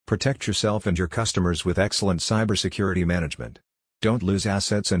Protect yourself and your customers with excellent cybersecurity management. Don't lose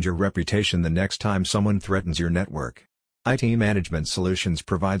assets and your reputation the next time someone threatens your network. IT Management Solutions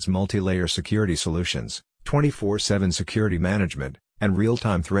provides multi-layer security solutions, 24/7 security management, and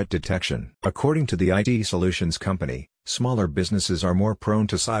real-time threat detection. According to the IT Solutions Company, smaller businesses are more prone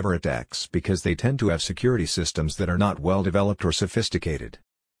to cyber attacks because they tend to have security systems that are not well developed or sophisticated.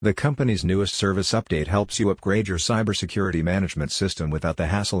 The company's newest service update helps you upgrade your cybersecurity management system without the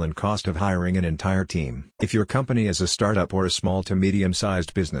hassle and cost of hiring an entire team. If your company is a startup or a small to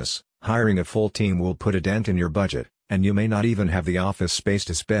medium-sized business, hiring a full team will put a dent in your budget, and you may not even have the office space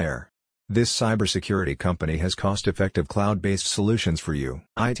to spare. This cybersecurity company has cost-effective cloud-based solutions for you.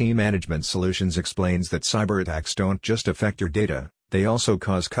 IT Management Solutions explains that cyber attacks don't just affect your data, they also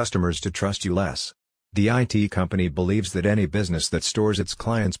cause customers to trust you less. The IT company believes that any business that stores its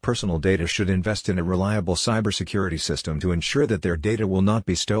clients' personal data should invest in a reliable cybersecurity system to ensure that their data will not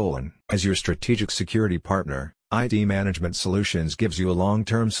be stolen. As your strategic security partner, IT Management Solutions gives you a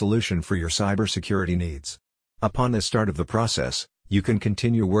long-term solution for your cybersecurity needs. Upon the start of the process, you can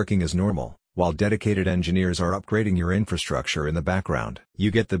continue working as normal, while dedicated engineers are upgrading your infrastructure in the background.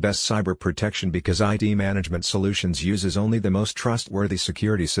 You get the best cyber protection because IT Management Solutions uses only the most trustworthy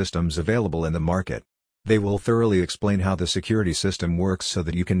security systems available in the market. They will thoroughly explain how the security system works so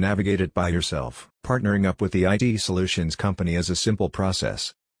that you can navigate it by yourself. Partnering up with the IT Solutions Company is a simple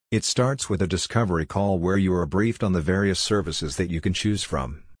process. It starts with a discovery call where you are briefed on the various services that you can choose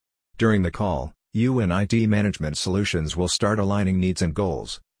from. During the call, you and IT Management Solutions will start aligning needs and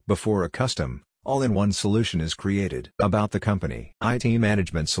goals, before a custom, all-in-one solution is created. About the company. IT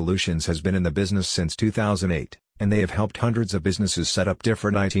Management Solutions has been in the business since 2008. And they have helped hundreds of businesses set up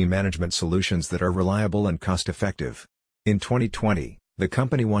different IT management solutions that are reliable and cost-effective. In 2020, the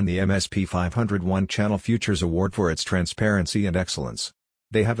company won the MSP 500 One Channel Futures Award for its transparency and excellence.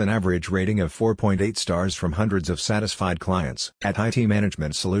 They have an average rating of 4.8 stars from hundreds of satisfied clients. At IT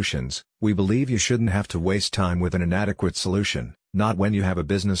Management Solutions, we believe you shouldn't have to waste time with an inadequate solution, not when you have a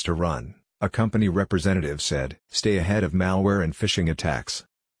business to run, a company representative said. Stay ahead of malware and phishing attacks.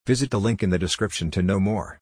 Visit the link in the description to know more.